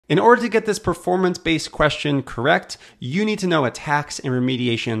In order to get this performance-based question correct, you need to know attacks and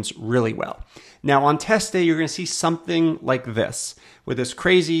remediations really well. Now on test day, you're going to see something like this with this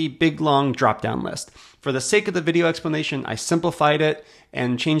crazy big long drop-down list. For the sake of the video explanation, I simplified it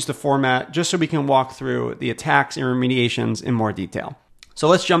and changed the format just so we can walk through the attacks and remediations in more detail. So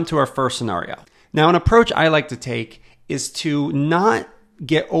let's jump to our first scenario. Now an approach I like to take is to not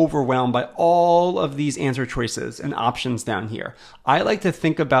get overwhelmed by all of these answer choices and options down here. I like to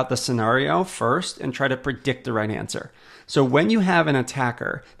think about the scenario first and try to predict the right answer. So when you have an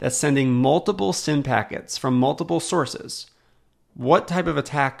attacker that's sending multiple SYN packets from multiple sources, what type of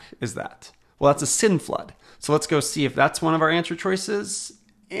attack is that? Well, that's a SYN flood. So let's go see if that's one of our answer choices,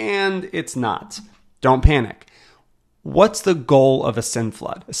 and it's not. Don't panic. What's the goal of a SYN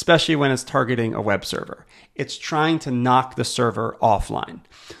flood, especially when it's targeting a web server? It's trying to knock the server offline.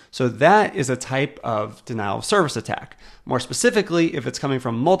 So that is a type of denial of service attack. More specifically, if it's coming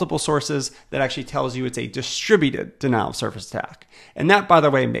from multiple sources, that actually tells you it's a distributed denial of service attack. And that, by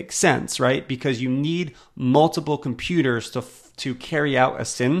the way, makes sense, right? Because you need multiple computers to carry out a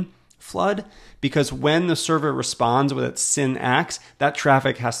SYN flood, because when the server responds with its SYN acts, that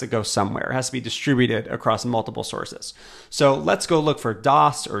traffic has to go somewhere. It has to be distributed across multiple sources. So let's go look for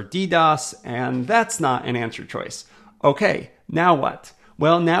DOS or DDoS, and that's not an answer choice. Okay, now what?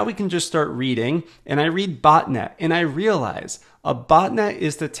 Well, now we can just start reading, and I read botnet, and I realize a botnet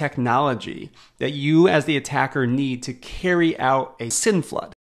is the technology that you as the attacker need to carry out a SYN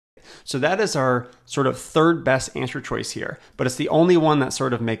flood. So that is our sort of third best answer choice here, but it's the only one that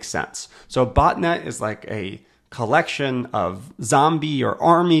sort of makes sense. So a botnet is like a collection of zombie or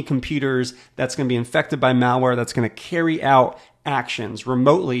army computers that's going to be infected by malware that's going to carry out actions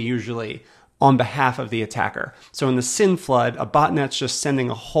remotely, usually on behalf of the attacker. So in the SYN flood, a botnet's just sending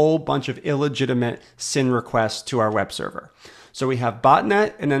a whole bunch of illegitimate SYN requests to our web server. So we have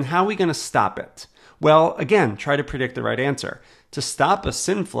botnet, and then how are we going to stop it? Well, again, try to predict the right answer. To stop a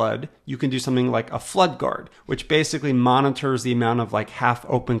SYN flood, you can do something like a flood guard, which basically monitors the amount of like half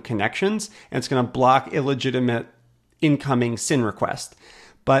open connections, and it's going to block illegitimate incoming SYN requests.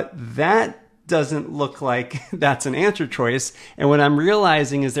 But that doesn't look like that's an answer choice. And what I'm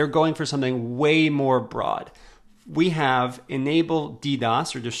realizing is they're going for something way more broad. We have enable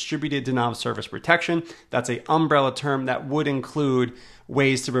DDoS, or distributed denial of service protection. That's an umbrella term that would include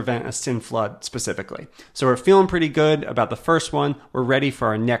ways to prevent a SYN flood specifically. So we're feeling pretty good about the first one. We're ready for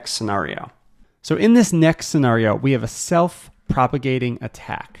our next scenario. So in this next scenario, we have a self-propagating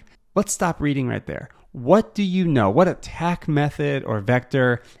attack. Let's stop reading right there. What do you know? What attack method or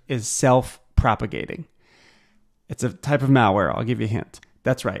vector is self-propagating? It's a type of malware. I'll give you a hint.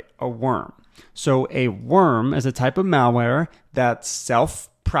 That's right, a worm. So a worm is a type of malware that's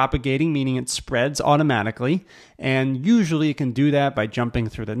self-propagating, meaning it spreads automatically. And usually it can do that by jumping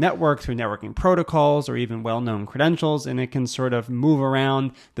through the network, through networking protocols, or even well-known credentials. And it can sort of move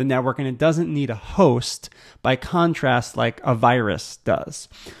around the network, and it doesn't need a host, by contrast, like a virus does.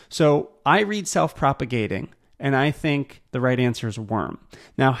 So I read self-propagating, and I think the right answer is worm.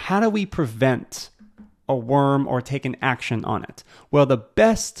 Now, how do we prevent a worm or take an action on it? Well, the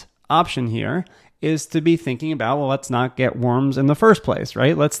best option here is to be thinking about, well, let's not get worms in the first place,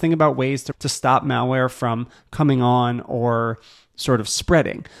 right? Let's think about ways to stop malware from coming on or sort of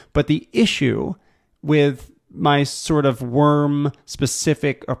spreading. But the issue with my sort of worm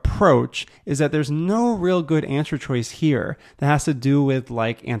specific approach is that there's no real good answer choice here that has to do with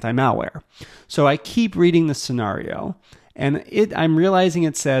like anti-malware. So I keep reading the scenario, and I'm realizing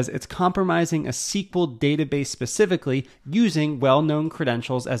it says it's compromising a SQL database specifically using well-known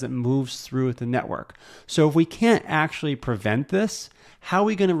credentials as it moves through the network. So if we can't actually prevent this, how are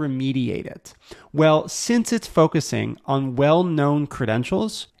we going to remediate it? Well, since it's focusing on well-known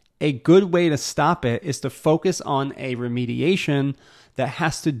credentials, a good way to stop it is to focus on a remediation that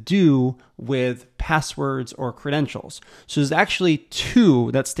has to do with passwords or credentials. So there's actually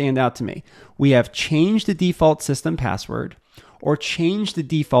two that stand out to me. We have change the default system password or change the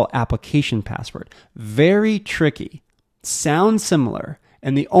default application password. Very tricky. Sounds similar.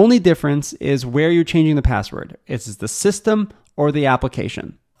 And the only difference is where you're changing the password. It's the system or the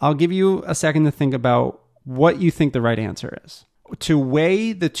application. I'll give you a second to think about what you think the right answer is. To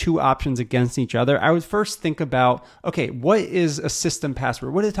weigh the two options against each other, I would first think about, okay, what is a system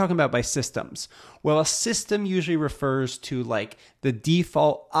password? What are they talking about by systems? Well, a system usually refers to like the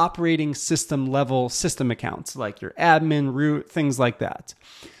default operating system level system accounts, like your admin, root, things like that.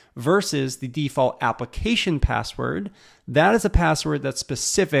 Versus the default application password, that is a password that's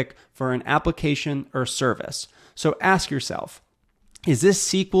specific for an application or service. So ask yourself, is this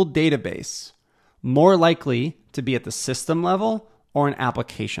SQL database more likely to be at the system level or an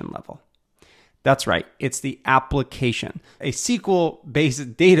application level? That's right, it's the application. A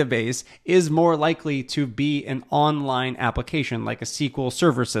SQL-based database is more likely to be an online application, like a SQL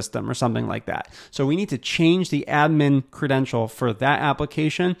server system or something like that. So we need to change the admin credential for that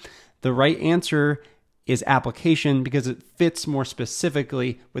application. The right answer is application because it fits more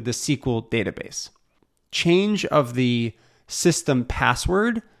specifically with the SQL database. Change of the system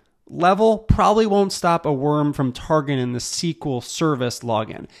password level probably won't stop a worm from targeting the SQL service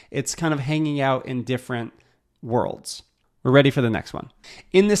login. It's kind of hanging out in different worlds. We're ready for the next one.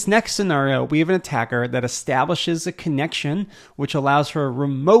 In this next scenario, we have an attacker that establishes a connection which allows for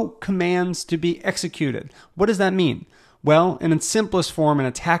remote commands to be executed. What does that mean? Well, in its simplest form, an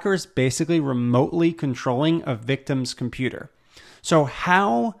attacker is basically remotely controlling a victim's computer. So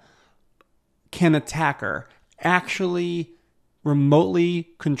how can an attacker actually remotely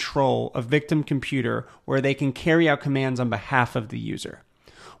control a victim computer where they can carry out commands on behalf of the user?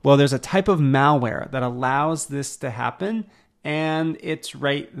 Well, there's a type of malware that allows this to happen, and it's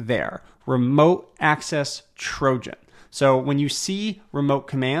right there. Remote access Trojan. So when you see remote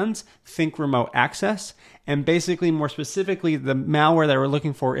commands, think remote access. And basically, more specifically, the malware that we're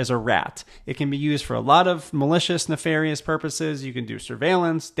looking for is a rat. It can be used for a lot of malicious, nefarious purposes. You can do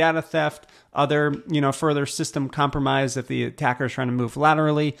surveillance, data theft, other, further system compromise if the attacker is trying to move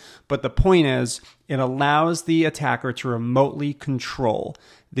laterally. But the point is, it allows the attacker to remotely control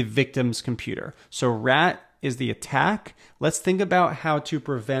the victim's computer. So rat is the attack. Let's think about how to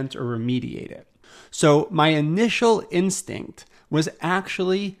prevent or remediate it. So my initial instinct was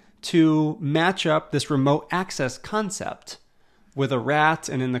actually to match up this remote access concept with a rat,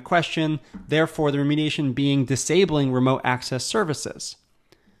 and in the question, therefore the remediation being disabling remote access services.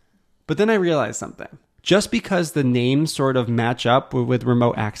 But then I realized something. Just because the names sort of match up with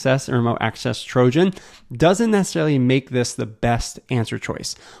remote access and remote access Trojan doesn't necessarily make this the best answer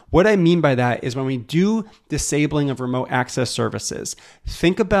choice. What I mean by that is when we do disabling of remote access services,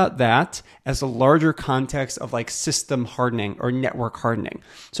 think about that as a larger context of like system hardening or network hardening.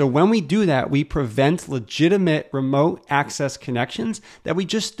 So when we do that, we prevent legitimate remote access connections that we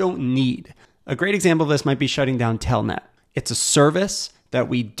just don't need. A great example of this might be shutting down Telnet. It's a service that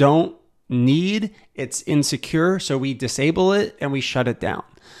we don't need, it's insecure, so we disable it and we shut it down.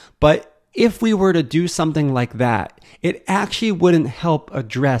 But if we were to do something like that, it actually wouldn't help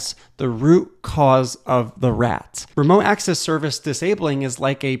address the root cause of the rat. Remote access service disabling is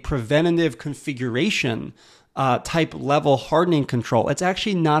like a preventative configuration type level hardening control. It's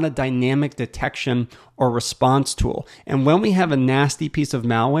actually not a dynamic detection or response tool. And when we have a nasty piece of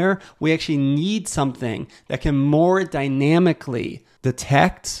malware, we actually need something that can more dynamically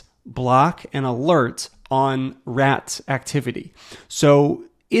detect, block, and alert on rat activity. So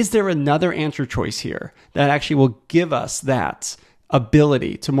is there another answer choice here that actually will give us that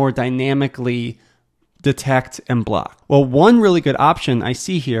ability to more dynamically detect and block? Well, one really good option I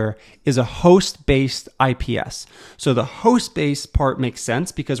see here is a host-based IPS. So the host-based part makes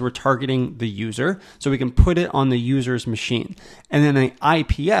sense because we're targeting the user, so we can put it on the user's machine. And then an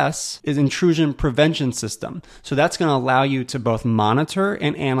IPS is intrusion prevention system. So that's going to allow you to both monitor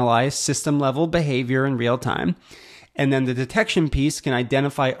and analyze system-level behavior in real time. And then the detection piece can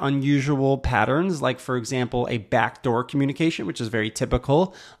identify unusual patterns, like, for example, a backdoor communication, which is very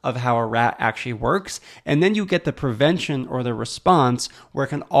typical of how a rat actually works. And then you get the prevention or the response where it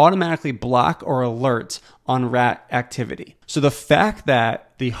can automatically block or alert on rat activity. So the fact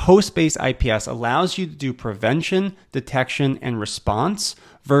that the host-based IPS allows you to do prevention, detection, and response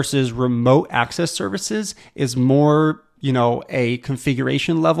versus remote access services is more a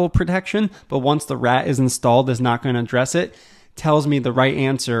configuration level protection, but once the rat is installed is not going to address it, tells me the right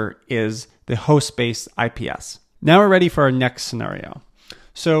answer is the host-based IPS. Now we're ready for our next scenario.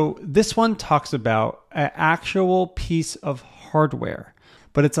 So this one talks about an actual piece of hardware,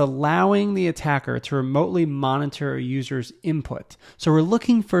 but it's allowing the attacker to remotely monitor a user's input. So we're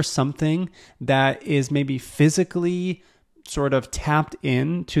looking for something that is maybe physically sort of tapped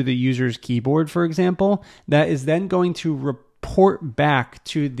in to the user's keyboard, for example, that is then going to report back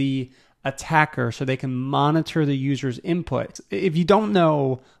to the attacker so they can monitor the user's input. If you don't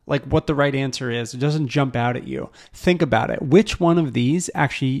know what the right answer is, it doesn't jump out at you, think about it. Which one of these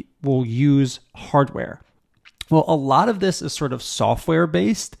actually will use hardware? Well, a lot of this is sort of software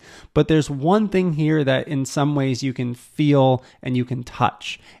based, but there's one thing here that in some ways you can feel and you can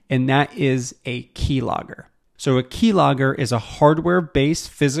touch, and that is a keylogger. So a keylogger is a hardware-based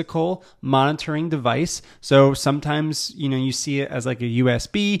physical monitoring device. So sometimes, you see it as like a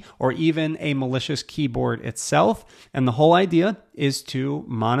USB or even a malicious keyboard itself. And the whole idea is to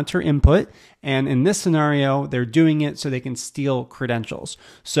monitor input. And in this scenario, they're doing it so they can steal credentials.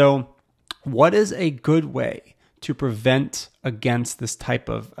 So what is a good way to prevent against this type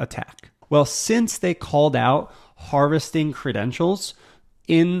of attack? Well, since they called out harvesting credentials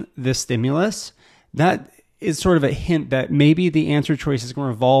in the stimulus, that is sort of a hint that maybe the answer choice is going to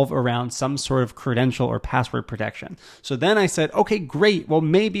revolve around some sort of credential or password protection. So then I said, okay, great. Well,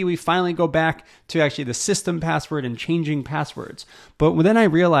 maybe we finally go back to actually the system password and changing passwords. But then I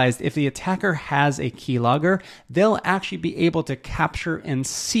realized if the attacker has a keylogger, they'll actually be able to capture and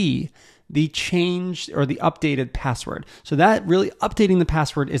see the changed or the updated password. So that really updating the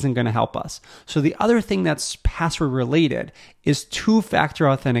password isn't going to help us. So the other thing that's password related is two-factor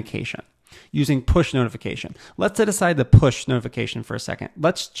authentication using push notification. Let's set aside the push notification for a second.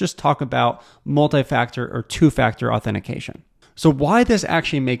 Let's just talk about multi-factor or two-factor authentication. So why this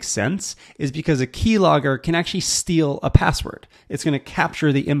actually makes sense is because a keylogger can actually steal a password. It's going to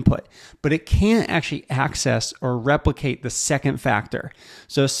capture the input, but it can't actually access or replicate the second factor.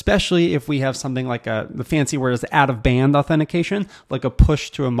 So especially if we have something like the fancy word is out-of-band authentication, like a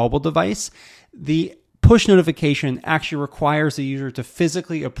push to a mobile device, the push notification actually requires the user to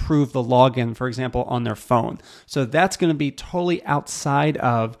physically approve the login, for example, on their phone. So that's going to be totally outside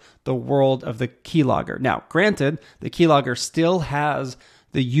of the world of the keylogger. Now, granted, the keylogger still has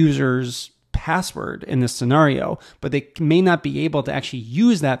the user's password in this scenario, but they may not be able to actually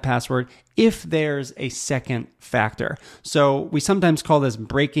use that password if there's a second factor. So we sometimes call this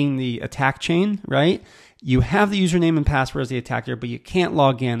breaking the attack chain, right? You have the username and password as the attacker, but you can't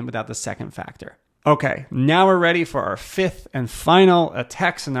log in without the second factor. Okay, now we're ready for our fifth and final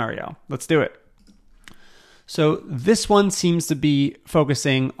attack scenario. Let's do it. So this one seems to be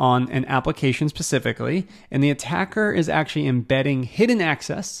focusing on an application specifically, and the attacker is actually embedding hidden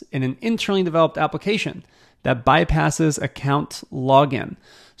access in an internally developed application that bypasses account login.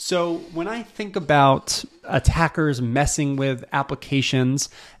 So when I think about attackers messing with applications,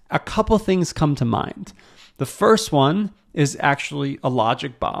 a couple things come to mind. The first one is actually a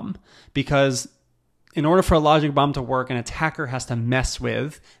logic bomb, because in order for a logic bomb to work, an attacker has to mess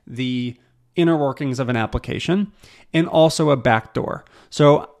with the inner workings of an application and also a backdoor.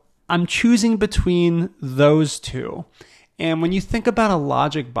 So I'm choosing between those two. And when you think about a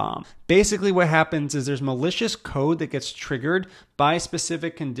logic bomb, basically what happens is there's malicious code that gets triggered by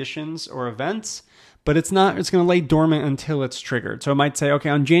specific conditions or events, but it's going to lay dormant until it's triggered. So it might say, okay,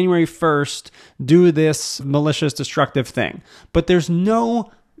 on January 1st, do this malicious destructive thing. But there's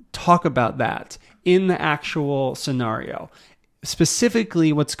no talk about that in the actual scenario.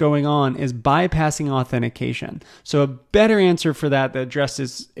 Specifically, what's going on is bypassing authentication. So a better answer for that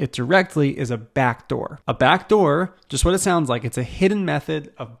addresses it directly is a backdoor. A backdoor, just what it sounds like, it's a hidden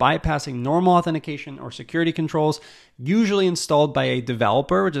method of bypassing normal authentication or security controls, usually installed by a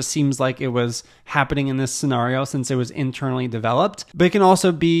developer, which just seems like it was happening in this scenario since it was internally developed. But it can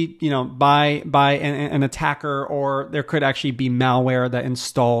also be, by an attacker, or there could actually be malware that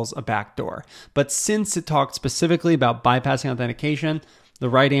installs a backdoor. But since it talked specifically about bypassing authentication, the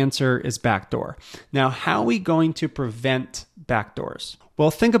right answer is backdoor. Now, how are we going to prevent backdoors? Well,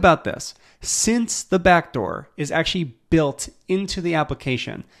 think about this. Since the backdoor is actually built into the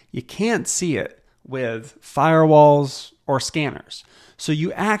application, you can't see it with firewalls or scanners. So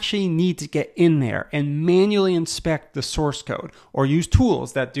you actually need to get in there and manually inspect the source code, or use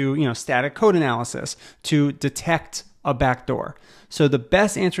tools that do, static code analysis to detect a backdoor. So the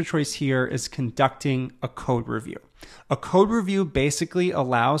best answer choice here is conducting a code review. A code review basically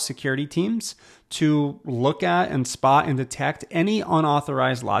allows security teams to look at and spot and detect any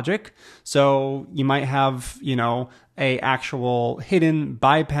unauthorized logic. So you might have, a actual hidden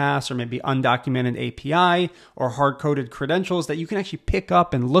bypass or maybe undocumented API or hard-coded credentials that you can actually pick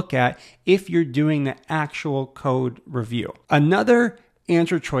up and look at if you're doing the actual code review. Another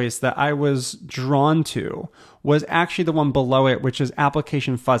answer choice that I was drawn to was actually the one below it, which is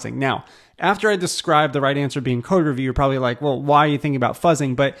application fuzzing. Now, after I described the right answer being code review, you're probably like, well, why are you thinking about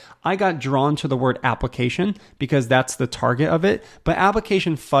fuzzing? But I got drawn to the word application because that's the target of it. But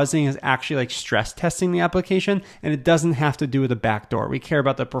application fuzzing is actually like stress testing the application, and it doesn't have to do with the backdoor. We care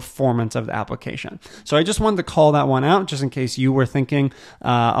about the performance of the application. So I just wanted to call that one out just in case you were thinking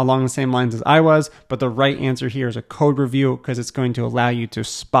along the same lines as I was. But the right answer here is a code review because it's going to allow you to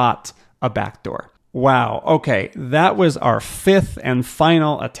spot a backdoor. Wow. Okay. That was our fifth and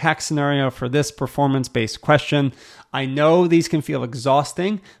final attack scenario for this performance-based question. I know these can feel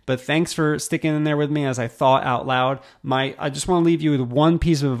exhausting, but thanks for sticking in there with me as I thought out loud. I just want to leave you with one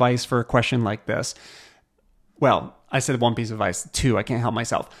piece of advice for a question like this. Well, I said one piece of advice, two. I can't help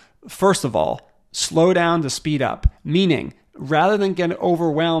myself. First of all, slow down to speed up, meaning rather than get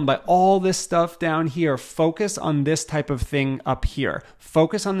overwhelmed by all this stuff down here, focus on this type of thing up here.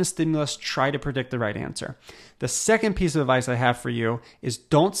 Focus on the stimulus, try to predict the right answer. The second piece of advice I have for you is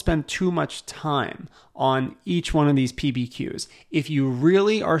don't spend too much time on each one of these PBQs. If you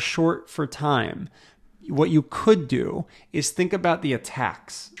really are short for time, what you could do is think about the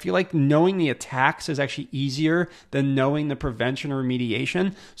attacks. I feel like knowing the attacks is actually easier than knowing the prevention or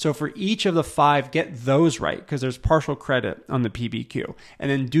remediation. So for each of the 5, get those right because there's partial credit on the PBQ. And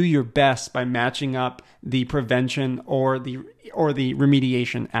then do your best by matching up the prevention or the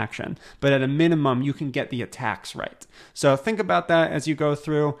remediation action. But at a minimum, you can get the attacks right. So think about that as you go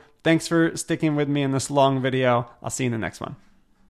through. Thanks for sticking with me in this long video. I'll see you in the next one.